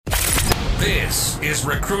This is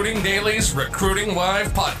Recruiting Daily's Recruiting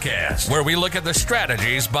Live podcast, where we look at the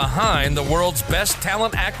strategies behind the world's best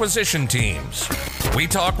talent acquisition teams. We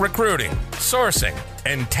talk recruiting, sourcing,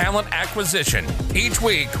 and talent acquisition. Each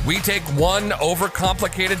week, we take one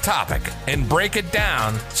overcomplicated topic and break it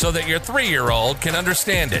down so that your 3-year-old can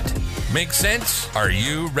understand it. Make sense? Are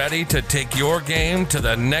you ready to take your game to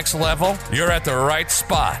the next level? You're at the right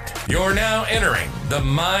spot. You're now entering the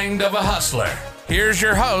mind of a hustler. Here's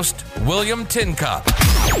your host, William Tincup.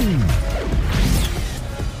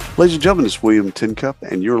 Ladies and gentlemen, it's William Tincup,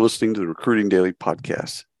 and you're listening to the Recruiting Daily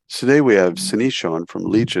podcast. Today we have Sanish on from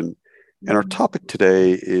Legion, and our topic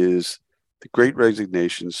today is the Great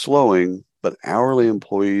Resignation slowing, but hourly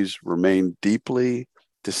employees remain deeply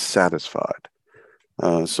dissatisfied.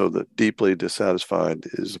 So the deeply dissatisfied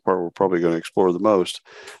is the part we're probably going to explore the most.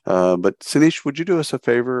 But Sanish, would you do us a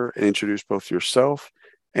favor and introduce both yourself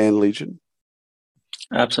and Legion?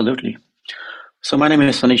 Absolutely. So my name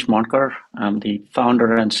is Sanish Monkar. I'm the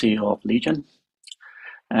founder and CEO of Legion.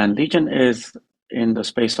 And Legion is in the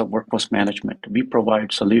space of workforce management. We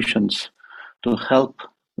provide solutions to help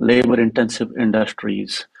labor-intensive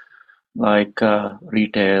industries like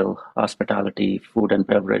retail, hospitality, food and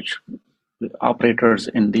beverage. Operators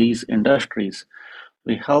in these industries,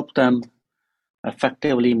 we help them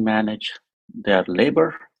effectively manage their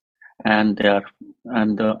labor and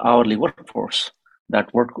the hourly workforce that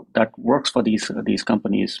works for these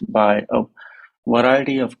companies by a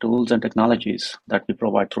variety of tools and technologies that we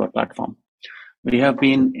provide through our platform. We have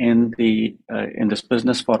been in this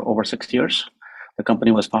business for over 6 years. The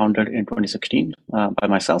company was founded in 2016 by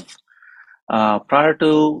myself. Prior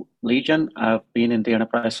to Legion, I've been in the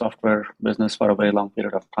enterprise software business for a very long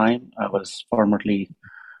period of time. I was formerly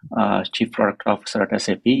Chief Product Officer at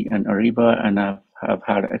SAP and Ariba, and I have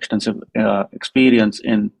had extensive experience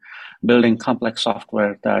in building complex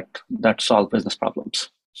software that solve business problems.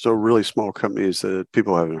 So really small companies that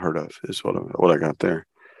people haven't heard of is what I got there.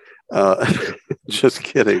 Just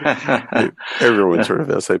kidding. Everyone's heard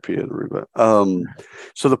of SAP and Ariba.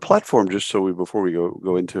 So the platform, just so before we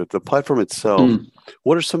go into it, the platform itself,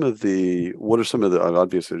 what are some of the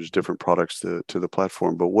obviously there's different products to the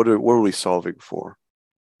platform, but what are we solving for?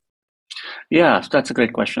 Yeah, that's a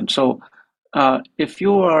great question. So if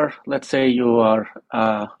you are, let's say you are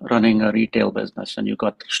running a retail business and you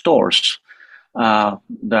got stores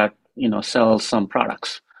that sell some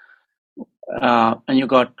products, and you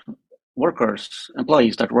got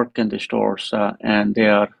employees that work in the stores, and they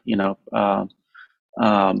are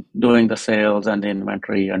doing the sales and the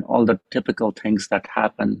inventory and all the typical things that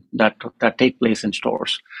happen that take place in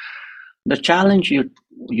stores. The challenge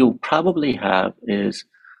you probably have is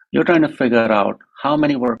you're trying to figure out how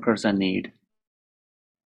many workers I need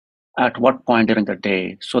at what point during the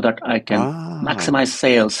day so that I can maximize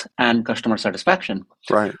sales and customer satisfaction.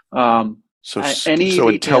 Right. So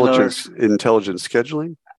intelligent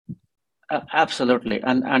scheduling? Absolutely.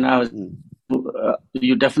 And I was,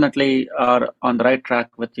 you definitely are on the right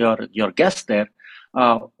track with your guest there.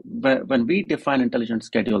 When we define intelligent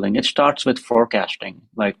scheduling, it starts with forecasting,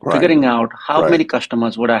 like figuring out how many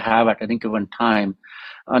customers would I have at any given time.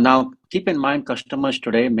 Now, keep in mind, customers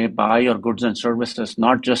today may buy your goods and services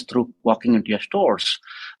not just through walking into your stores,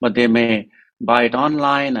 but they may buy it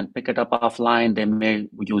online and pick it up offline. They may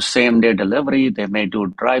use same-day delivery. They may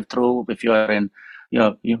do drive-through if you are in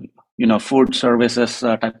food services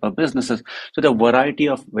type of businesses. So the variety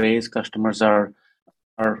of ways customers are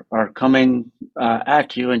coming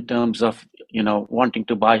at you in terms of wanting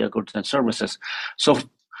to buy your goods and services. So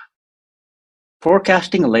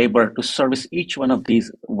forecasting labor to service each one of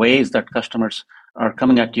these ways that customers are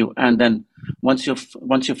coming at you, and then once you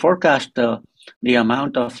forecast the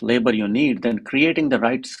amount of labor you need, then creating the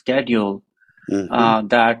right schedule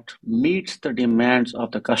that meets the demands of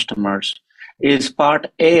the customers is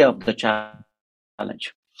part A of the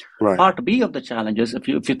challenge. Right. Part B of the challenge is if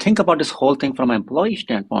you think about this whole thing from an employee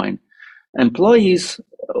standpoint, employees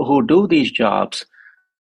who do these jobs,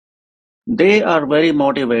 they are very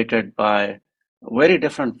motivated by very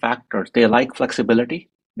different factors. They like flexibility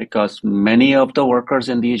because many of the workers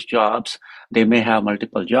in these jobs, they may have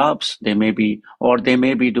multiple jobs. They may be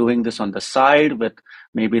doing this on the side with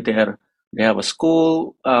maybe they have a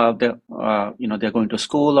school, they're going to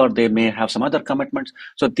school, or they may have some other commitments.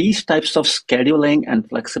 So these types of scheduling and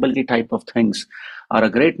flexibility type of things are a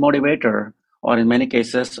great motivator, or in many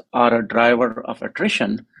cases are a driver of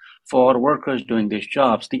attrition for workers doing these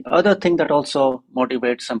jobs. The other thing that also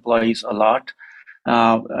motivates employees a lot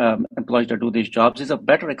employees that do these jobs is a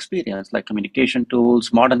better experience, like communication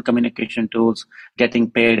tools, modern communication tools, getting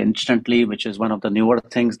paid instantly, which is one of the newer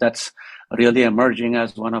things that's really emerging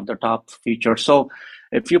as one of the top features. So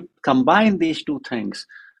if you combine these two things,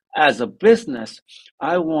 as a business,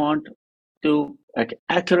 I want to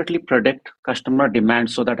accurately predict customer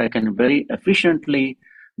demand so that I can very efficiently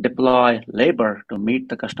deploy labor to meet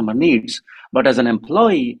the customer needs. But as an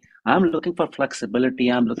employee, I'm looking for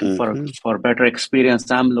flexibility. I'm looking for better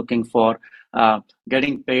experience. I'm looking for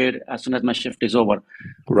getting paid as soon as my shift is over.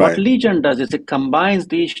 Right. What Legion does is it combines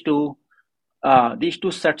these two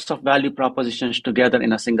sets of value propositions together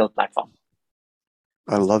in a single platform.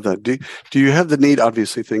 I love that. Do you have the need?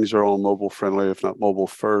 Obviously, things are all mobile friendly, if not mobile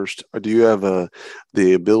first. Or do you have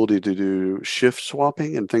the ability to do shift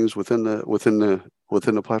swapping and things within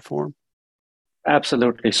the platform?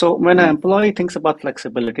 Absolutely. So when an employee thinks about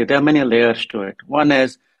flexibility, there are many layers to it. One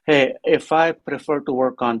is, hey, if I prefer to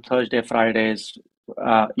work on Thursday, Fridays,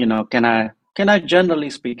 can I generally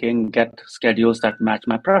speaking get schedules that match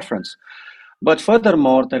my preference? But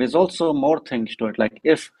furthermore, there is also more things to it. Like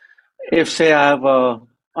if say I have a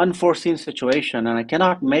unforeseen situation and I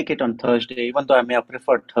cannot make it on Thursday, even though I may have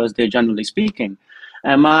preferred Thursday, generally speaking,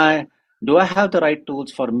 do I have the right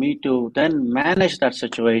tools for me to then manage that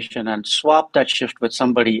situation and swap that shift with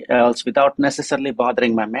somebody else without necessarily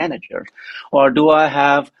bothering my manager? Or do I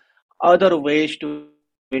have other ways to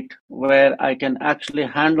it where I can actually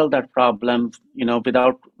handle that problem,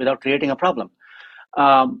 without creating a problem?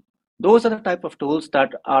 Those are the type of tools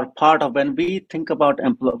that are part of when we think about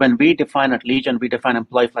when we define at Legion, we define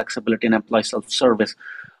employee flexibility and employee self-service.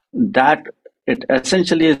 That it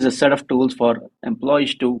essentially is a set of tools for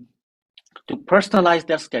employees to personalize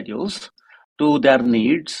their schedules to their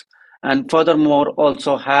needs, and furthermore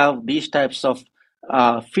also have these types of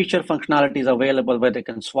feature functionalities available where they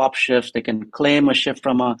can swap shifts, they can claim a shift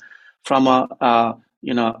from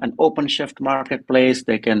an open shift marketplace,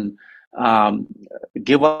 they can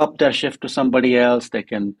give up their shift to somebody else, they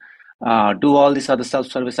can do all these other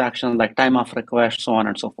self-service actions like time off requests, so on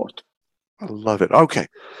and so forth. I love it. Okay,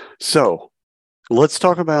 so let's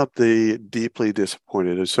talk about the deeply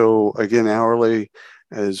disappointed. So again, hourly,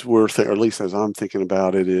 as or at least as I'm thinking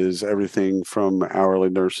about it, is everything from hourly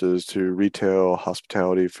nurses to retail,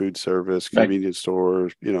 hospitality, food service, convenience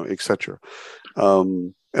stores, et cetera.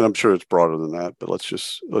 And I'm sure it's broader than that, but let's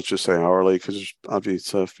just say hourly, because there's obvious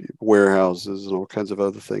stuff, warehouses and all kinds of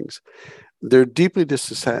other things. They're deeply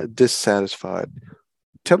dissatisfied.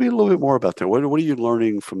 Tell me a little bit more about that. What are you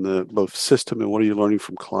learning from the both system and what are you learning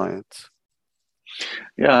from clients?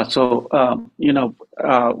 Yeah, so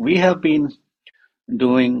we have been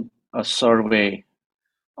doing a survey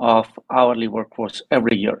of hourly workforce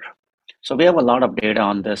every year. So we have a lot of data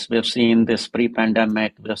on this. We've seen this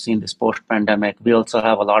pre-pandemic, we've seen this post-pandemic. We also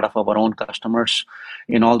have a lot of our own customers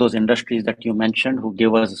in all those industries that you mentioned who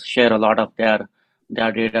share a lot of their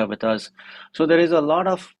data with us. So there is a lot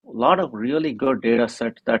of really good data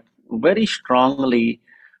sets that very strongly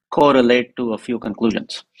correlate to a few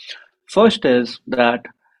conclusions. First is that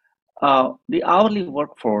the hourly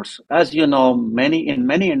workforce, as you know, in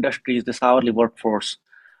many industries, this hourly workforce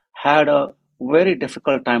had a very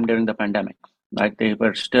difficult time during the pandemic. Right? They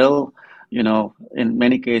were still, in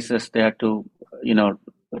many cases, they had to,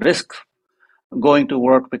 risk going to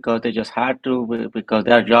work because they just had to, because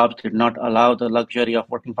their jobs did not allow the luxury of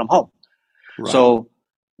working from home. Right. So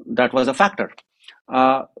that was a factor.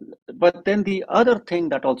 But then the other thing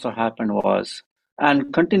that also happened was,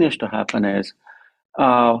 and continues to happen, is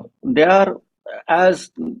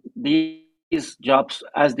as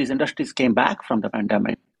these industries came back from the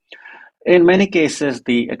pandemic, in many cases,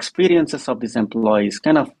 the experiences of these employees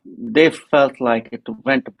they felt like it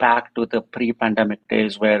went back to the pre-pandemic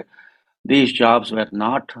days where these jobs were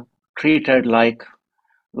not treated like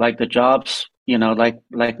the jobs,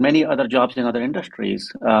 like many other jobs in other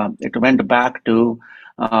industries. It went back to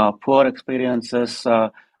poor experiences,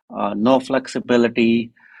 no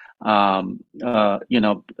flexibility, back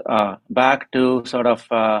to sort of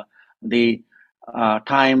the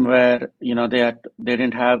time where they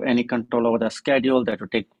didn't have any control over the schedule. They had to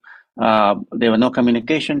take there were no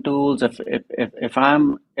communication tools. If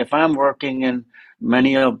I'm working in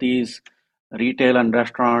many of these retail and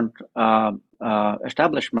restaurant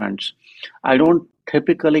establishments, I don't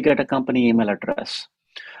typically get a company email address.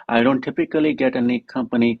 I don't typically get any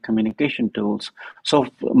company communication tools. So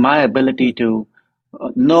my ability to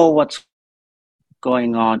know what's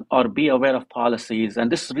going on or be aware of policies,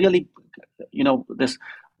 and this really,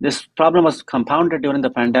 this problem was compounded during the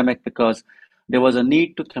pandemic because there was a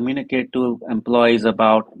need to communicate to employees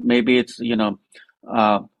about maybe it's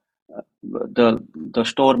the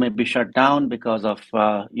store may be shut down because of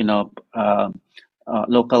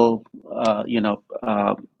local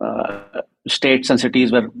states and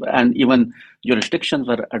cities and even jurisdictions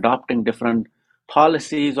were adopting different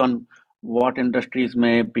policies on what industries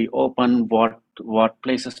may be open, what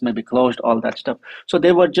places may be closed, all that stuff. So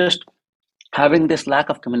they were just having this lack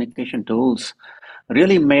of communication tools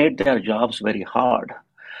really made their jobs very hard.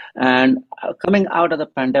 And coming out of the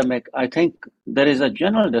pandemic, I think there is a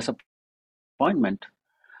general disappointment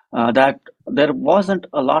that there wasn't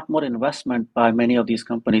a lot more investment by many of these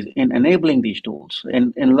companies in enabling these tools,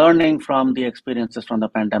 in learning from the experiences from the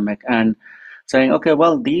pandemic and saying, okay,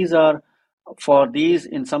 well, these are for these,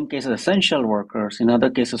 in some cases, essential workers, in other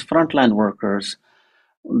cases, frontline workers.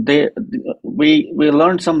 We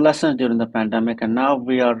learned some lessons during the pandemic, and now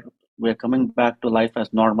we're coming back to life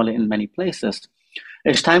as normal in many places.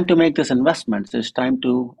 It's time to make these investments. It's time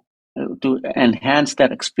to enhance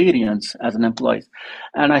that experience as an employee.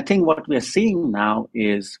 And I think what we're seeing now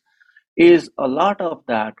is a lot of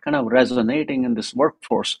that kind of resonating in this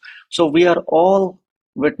workforce. So we are all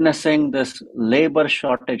witnessing this labor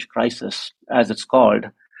shortage crisis, as it's called.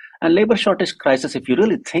 And labor shortage crisis, if you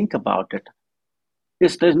really think about it,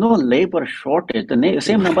 there's no labor shortage. The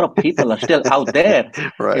same number of people are still out there.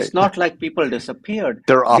 Right. It's not like people disappeared.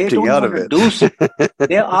 They're opting out of it.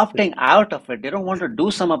 They're opting out of it. They don't want to do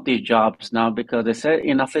some of these jobs now because they say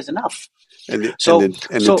enough is enough. And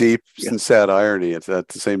the deep and sad irony is at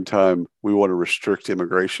the same time, we want to restrict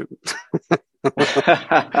immigration.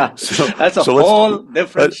 That's a whole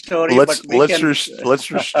different story.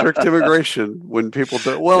 Let's restrict immigration when people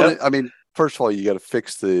do. Well, yep. I mean, first of all, you got to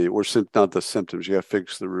fix not the symptoms. You got to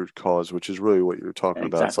fix the root cause, which is really what you're talking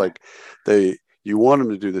about. It's like you want them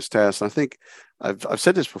to do this task. And I think I've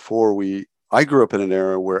said this before. I grew up in an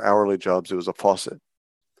era where hourly jobs, it was a faucet.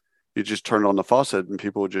 You just turned on the faucet and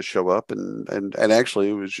people would just show up and actually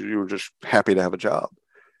you were just happy to have a job.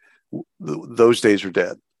 Those days are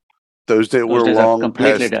dead. Those days were long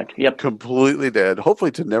completely past, dead. Yep. Completely dead,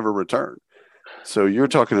 hopefully to never return. So you're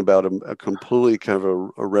talking about a completely kind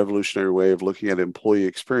of a revolutionary way of looking at employee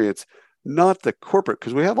experience, not the corporate,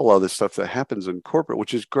 because we have a lot of this stuff that happens in corporate,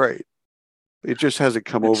 which is great. It just hasn't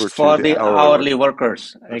come over for to the hourly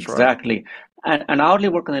workers. That's exactly. Right. And hourly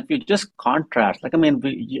workers, if you just contrast, like, I mean,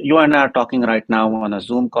 you and I are talking right now on a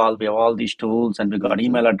Zoom call. We have all these tools and we got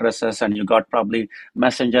email addresses and you got probably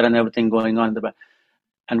Messenger and everything going on in the back.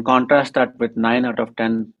 And contrast that with 9 out of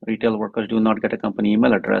 10 retail workers do not get a company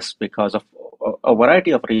email address because of a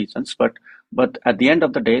variety of reasons. But at the end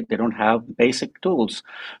of the day, they don't have basic tools.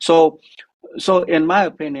 So in my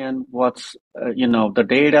opinion, what's the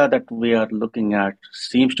data that we are looking at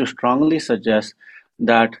seems to strongly suggest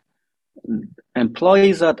that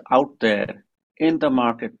employees are out there in the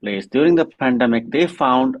marketplace during the pandemic. They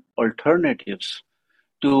found alternatives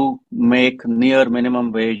to make near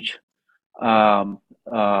minimum wage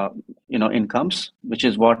incomes, which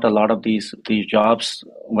is what a lot of these jobs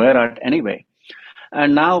were at anyway.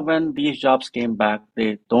 And now when these jobs came back,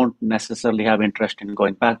 they don't necessarily have interest in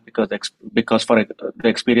going back because for the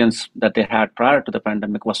experience that they had prior to the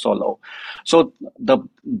pandemic was so low. So the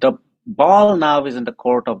ball now is in the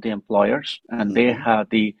court of the employers, and they have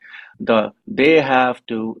they have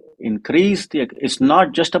to increase it's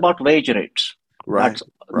not just about wage rates. Right.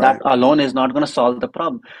 That alone is not going to solve the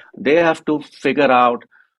problem. They have to figure out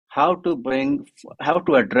how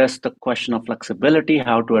to address the question of flexibility,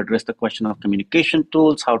 how to address the question of communication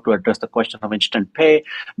tools, how to address the question of instant pay,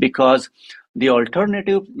 because the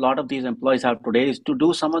alternative a lot of these employees have today is to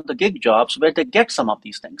do some of the gig jobs where they get some of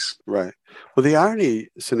these things. Right. Well, the irony,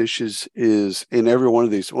 Sanish, is in every one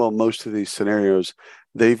of these, well, most of these scenarios,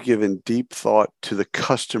 they've given deep thought to the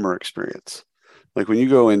customer experience. Like when you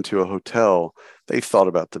go into a hotel, they've thought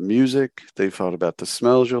about the music, they've thought about the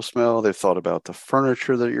smells you'll smell, they've thought about the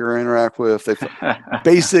furniture that you're interact with.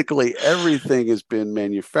 Basically, everything has been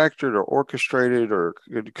manufactured or orchestrated or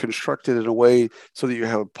constructed in a way so that you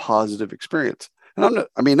have a positive experience. And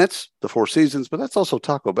that's the Four Seasons, but that's also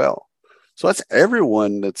Taco Bell. So that's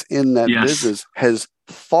everyone that's in that business has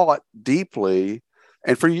thought deeply.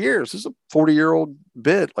 And for years, this is a 40-year-old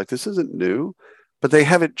bit. Like, this isn't new. But they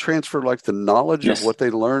haven't transferred like the knowledge of what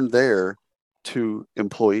they learned there to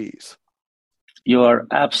employees. You are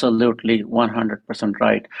absolutely 100%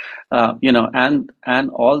 right. And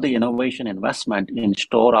all the innovation investment in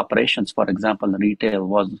store operations, for example, retail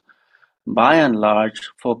was by and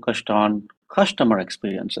large focused on customer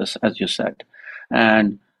experiences, as you said.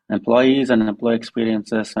 And employees and employee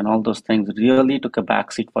experiences and all those things really took a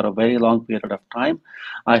backseat for a very long period of time.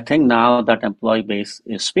 I think now that employee base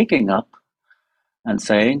is speaking up. and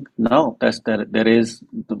saying, no,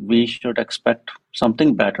 we should expect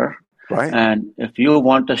something better. Right. And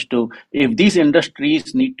if these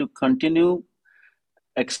industries need to continue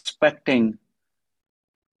expecting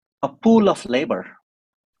a pool of labor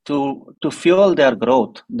to fuel their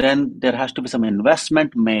growth, then there has to be some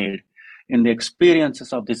investment made in the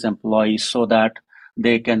experiences of these employees so that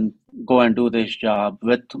they can go and do this job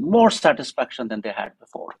with more satisfaction than they had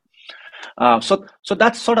before. So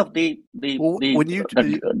that's sort of the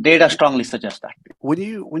data strongly suggests that.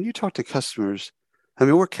 When you talk to customers, I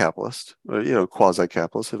mean, we're capitalists, or,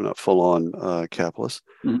 quasi-capitalists, if not full-on capitalists.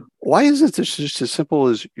 Mm-hmm. Why isn't this just as simple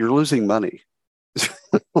as you're losing money?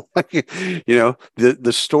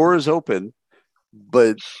 The store is open,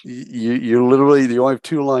 but you only have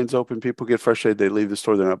two lines open. People get frustrated, they leave the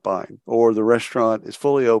store, they're not buying. Or the restaurant is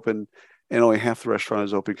fully open and only half the restaurant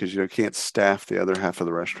is open because you can't staff the other half of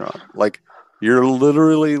the restaurant. Like, you're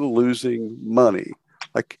literally losing money.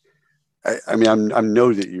 Like, I mean, I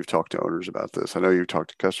know that you've talked to owners about this. I know you've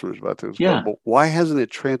talked to customers about this. Yeah. But why hasn't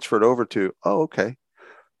it transferred over to, okay,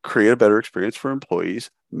 create a better experience for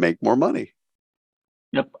employees, make more money?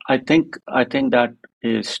 Yep, I think that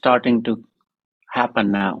is starting to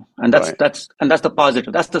happen now, and that's the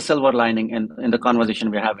positive. That's the silver lining in the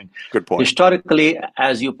conversation we're having. Good point. Historically,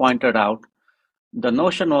 as you pointed out, the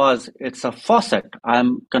notion was it's a faucet.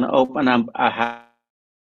 I'm gonna open. I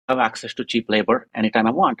have access to cheap labor anytime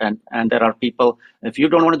I want, and there are people. If you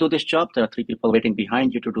don't want to do this job, there are 3 people waiting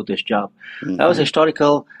behind you to do this job. Mm-hmm. That was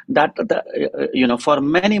historical. That for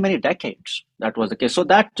many decades that was the case. So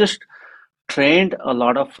that just trained a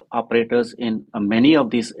lot of operators in many of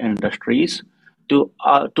these industries to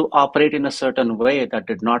operate in a certain way that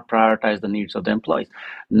did not prioritize the needs of the employees.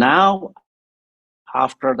 Now,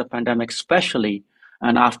 after the pandemic especially,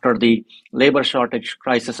 and after the labor shortage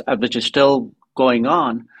crisis, which is still going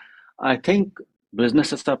on, I think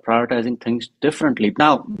businesses are prioritizing things differently.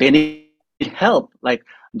 Now, they need help. Like,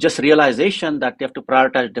 just realization that they have to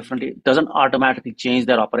prioritize differently doesn't automatically change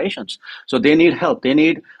their operations. So they need help. They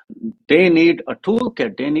need a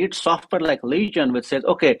toolkit. They need software like Legion, which says,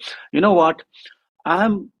 okay, you know what?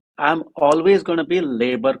 I'm always going to be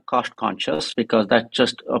labor cost conscious because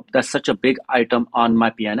that's such a big item on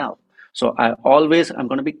my P&L. So I'm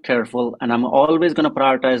going to be careful, and I'm always going to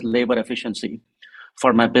prioritize labor efficiency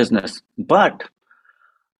for my business. But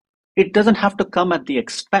it doesn't have to come at the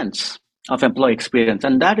expense of employee experience,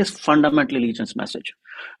 and that is fundamentally Legion's message.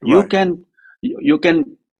 Right. You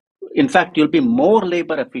can, in fact, you'll be more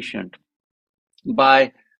labor efficient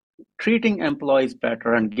by treating employees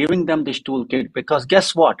better and giving them this toolkit, because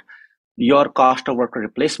guess what? Your cost of worker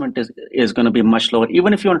replacement is going to be much lower.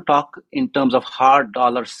 Even if you want to talk in terms of hard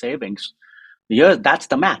dollar savings, that's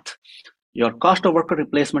the math. Your cost of worker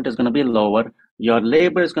replacement is going to be lower. Your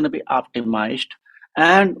labor is going to be optimized.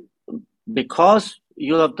 And because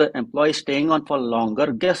you have the employee staying on for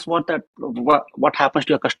longer, guess what happens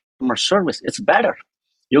to your customer service? It's better.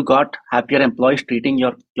 You got happier employees treating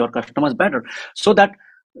your customers better. So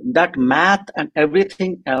that math and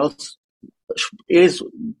everything else is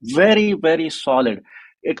very, very solid.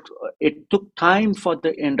 It took time for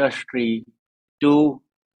the industry to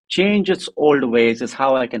change its old ways, is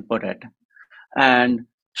how I can put it, and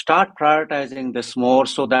start prioritizing this more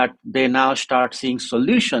so that they now start seeing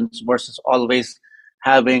solutions versus always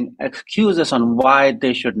having excuses on why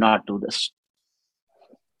they should not do this.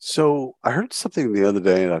 So I heard something the other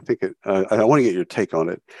day, and I think I want to get your take on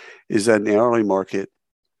it, is that in the hourly market,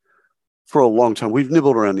 for a long time, we've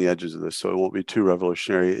nibbled around the edges of this, so it won't be too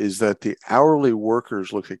revolutionary, is that the hourly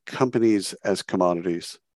workers look at companies as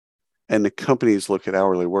commodities, and the companies look at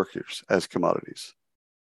hourly workers as commodities.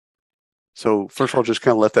 So first of all, just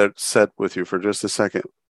kind of let that set with you for just a second.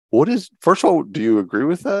 First of all, do you agree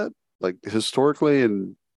with that? Like, historically,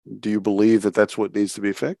 and do you believe that that's what needs to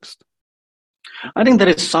be fixed? I think there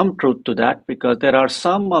is some truth to that, because there are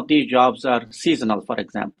some of these jobs are seasonal, for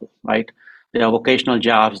example, right? They are vocational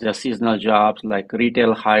jobs, they are seasonal jobs, like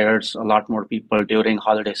retail hires a lot more people during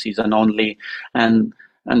holiday season only. And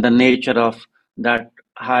the nature of that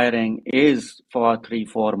hiring is for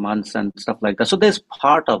 3-4 months and stuff like that. So there's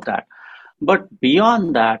part of that. But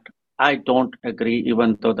beyond that, I don't agree,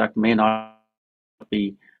 even though that may not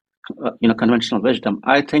be conventional wisdom.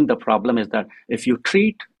 I think the problem is that if you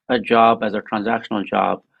treat a job as a transactional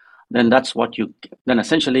job, then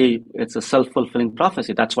essentially it's a self-fulfilling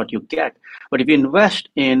prophecy. That's what you get. But if you invest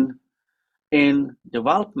in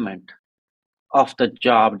development of the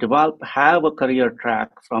job, have a career track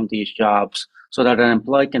from these jobs so that an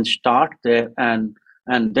employee can start there and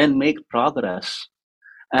then make progress,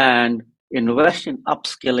 and invest in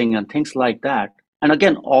upskilling and things like that. And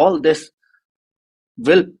again, all this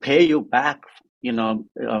will pay you back, you know,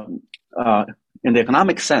 in the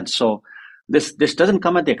economic sense. So this doesn't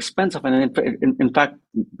come at the expense of an. In fact,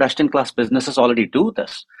 best-in-class businesses already do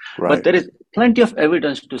this, but Right. there is plenty of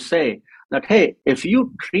evidence to say that hey, if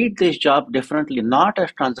you treat this job differently, not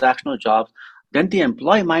as transactional jobs, then the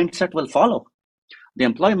employee mindset will follow. The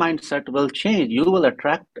employee mindset will change. You will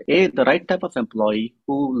attract the right type of employee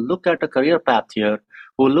who look at a career path here,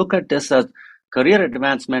 who look at this as career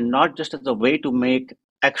advancement, not just as a way to make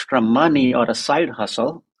extra money or a side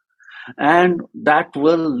hustle, and that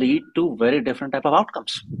will lead to very different type of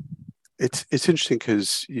outcomes. It's interesting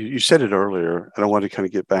because you said it earlier, and I want to kind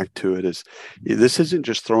of get back to it. Is this isn't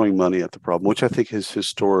just throwing money at the problem, which I think is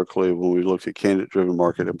historically, when we looked at candidate-driven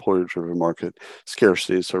market, employer-driven market,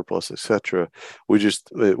 scarcity, surplus, etc.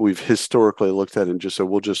 We've historically looked at it and just said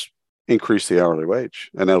we'll just increase the hourly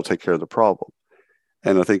wage, and that'll take care of the problem.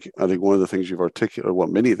 And I think one of the things you've articulated, well,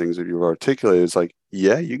 many things that you've articulated is like,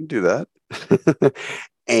 yeah, you can do that,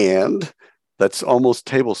 and that's almost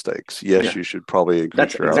table stakes. Yes, Yeah, you should probably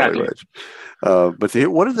that's increase your hourly exactly. wage.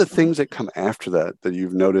 But what are the things that come after that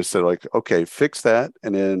you've noticed that like, okay, fix that,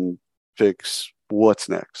 and then fix what's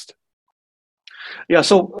next? Yeah.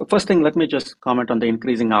 So first thing, let me just comment on the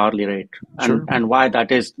increasing hourly rate and Sure. why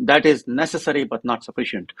that is necessary but not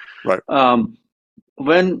sufficient. Right. Um,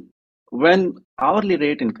 when when hourly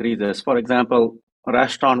rate increases, for example,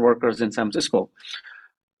 restaurant workers in San Francisco,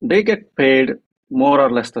 they get paid more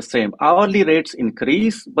or less the same. Hourly rates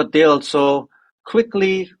increase, but they also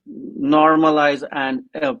quickly normalize, and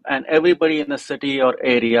everybody in the city or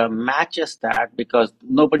area matches that because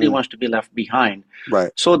nobody Mm, wants to be left behind.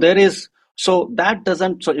 right. So there is so that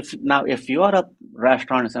doesn't so if you are a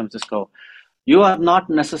restaurant in San Francisco, you are not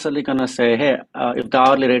necessarily going to say, hey, if the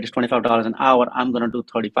hourly rate is $25 an hour, I'm going to do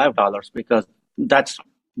 $35 because that's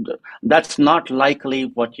that's not likely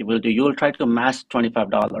what you will do. You will try to match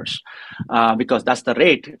 $25 because that's the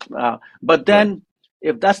rate. But Right. then,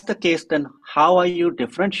 if that's the case, then how are you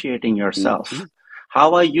differentiating Hmm. yourself?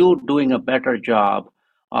 How are you doing a better job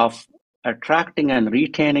of attracting and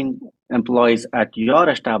retaining employees at your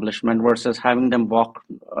establishment versus having them walk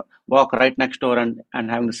right next door and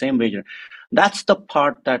having the same wage? That's the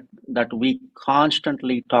part that we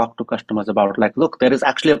constantly talk to customers about. Like, look, there is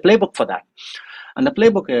actually a playbook for that. And the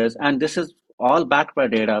playbook is, and this is all backed by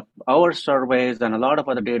data, our surveys and a lot of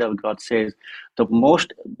other data we got says the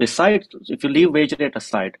most, besides, if you leave wage rate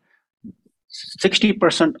aside,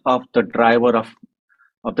 60% of the driver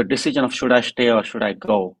of the decision of should I stay or should I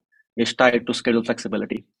go is tied to schedule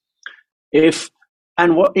flexibility. If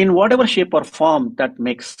and in whatever shape or form that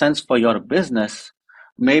makes sense for your business,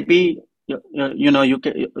 maybe you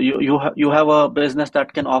have a business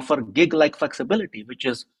that can offer gig like flexibility, which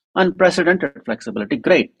is unprecedented flexibility.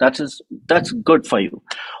 Great, that's good for you.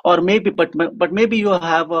 Or maybe, but maybe you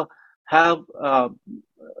have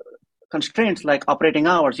constraints like operating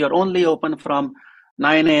hours. You're only open from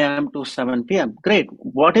 9 a.m. to 7 p.m. Great,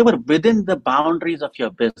 whatever within the boundaries of your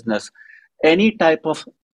business, any type of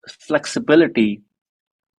flexibility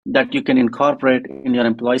that you can incorporate in your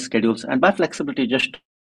employee schedules. And by flexibility, just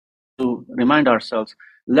to remind ourselves,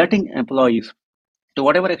 letting employees, to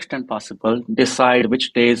whatever extent possible, decide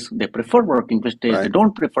which days they prefer working, which days they Right.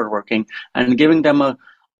 don't prefer working, and giving them a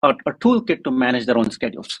toolkit to manage their own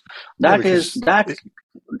schedules. Yeah, That is because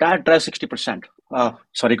that drives 60%.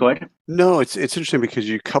 Sorry, go ahead. no, it's interesting because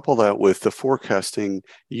you couple that with the forecasting.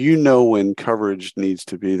 You know when coverage needs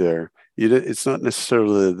to be there. It's not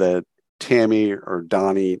necessarily that Tammy or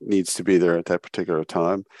Donnie needs to be there at that particular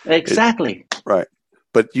time. It Exactly. Right,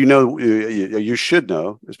 but you should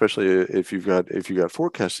know, especially if you got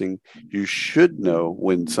forecasting, you should know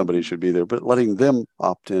when somebody should be there. But letting them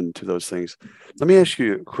opt into those things. Let me ask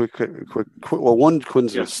you a quick. Well, one Yeah.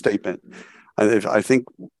 coincident statement. I think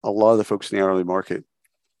a lot of the folks in the hourly market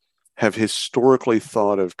have historically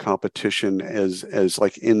thought of competition as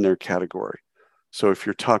like in their category. So if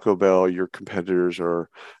you're Taco Bell, your competitors are,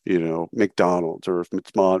 McDonald's, or if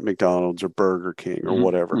it's McDonald's or Burger King or Mm-hmm.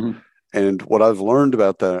 whatever. Mm-hmm. And what I've learned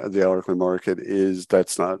about the hourly market is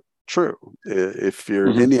that's not true. If you're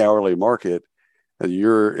in Mm-hmm. the hourly market, and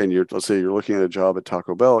let's say you're looking at a job at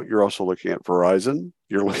Taco Bell, you're also looking at Verizon.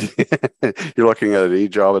 You're looking at any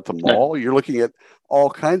job at the Right. mall. You're looking at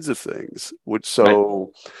all kinds of things. Which Right.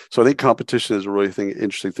 so I think competition is a really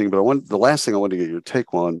interesting thing. But the last thing I want to get your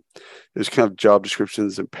take on is kind of job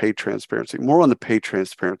descriptions and pay transparency. More on the pay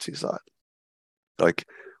transparency side. Like,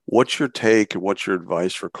 what's your take and what's your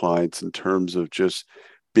advice for clients in terms of just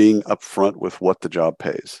being upfront with what the job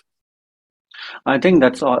pays? I think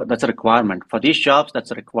that's a requirement for these jobs.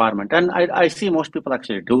 That's a requirement, and I see most people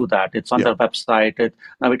actually do that. It's on their website.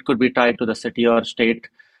 Now it could be tied to the city or state.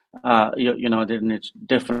 Then it's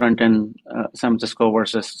different in San Francisco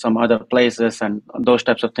versus some other places and those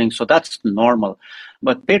types of things. So that's normal,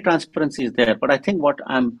 but pay transparency is there. But I think what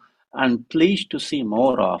I'm pleased to see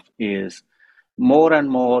more of is more and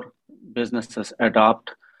more businesses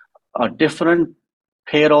adopt a different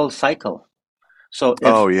payroll cycle. So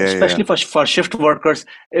especially for shift workers,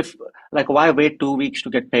 why wait 2 weeks to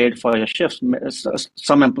get paid for your shifts?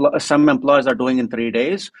 Some employers are doing in 3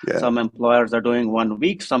 days. Yeah. Some employers are doing 1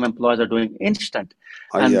 week. Some employers are doing instant.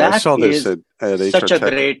 And I saw this at such HR a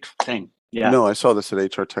Tech. Great thing. Yeah. No, I saw this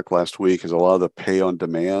at HR Tech last week. Is a lot of the pay on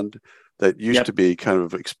demand that used to be kind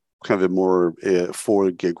of more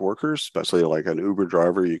for gig workers, especially like an Uber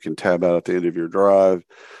driver. You can tab out at the end of your drive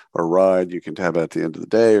or ride. You can tab out at the end of the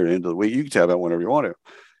day or end of the week. You can tab out whenever you want to.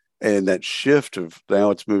 And that shift of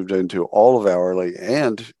now it's moved into all of hourly,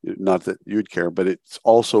 and not that you'd care, but it's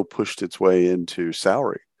also pushed its way into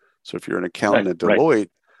salary. So if you're an accountant at Deloitte,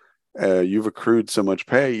 you've accrued so much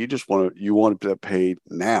pay, you want to get paid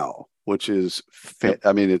now, which is,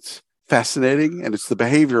 it's fascinating, and it's the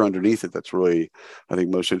behavior underneath it that's really, I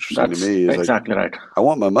think, most interesting to me. Is exactly right. I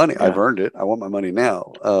want my money. Yeah. I've earned it. I want my money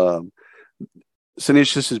now.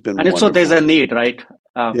 Sanish, this has been wonderful. So there's a need, right?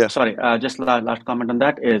 Sorry, just last comment on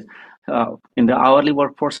that is in the hourly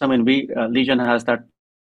workforce. I mean, Legion has that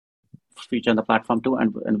feature on the platform too,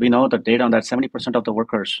 and we know the data on that 70% of the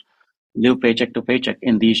workers live paycheck to paycheck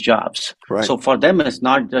in these jobs. Right. So for them, it's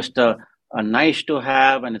not just a nice to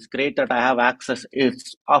have, and it's great that I have access.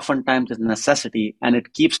 It's oftentimes a necessity, and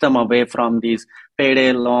it keeps them away from these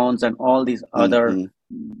payday loans and all these other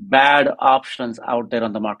bad options out there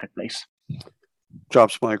on the marketplace.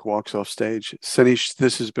 Drops mic, walks off stage. Sanish,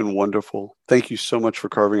 this has been wonderful. Thank you so much for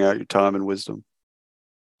carving out your time and wisdom.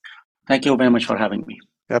 Thank you very much for having me.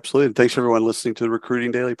 Absolutely. And thanks everyone listening to the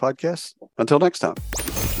Recruiting Daily podcast. Until next time.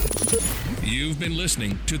 You've been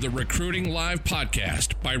listening to the Recruiting Live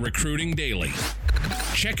podcast by Recruiting Daily.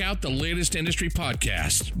 Check out the latest industry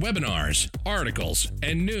podcasts, webinars, articles,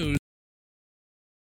 and news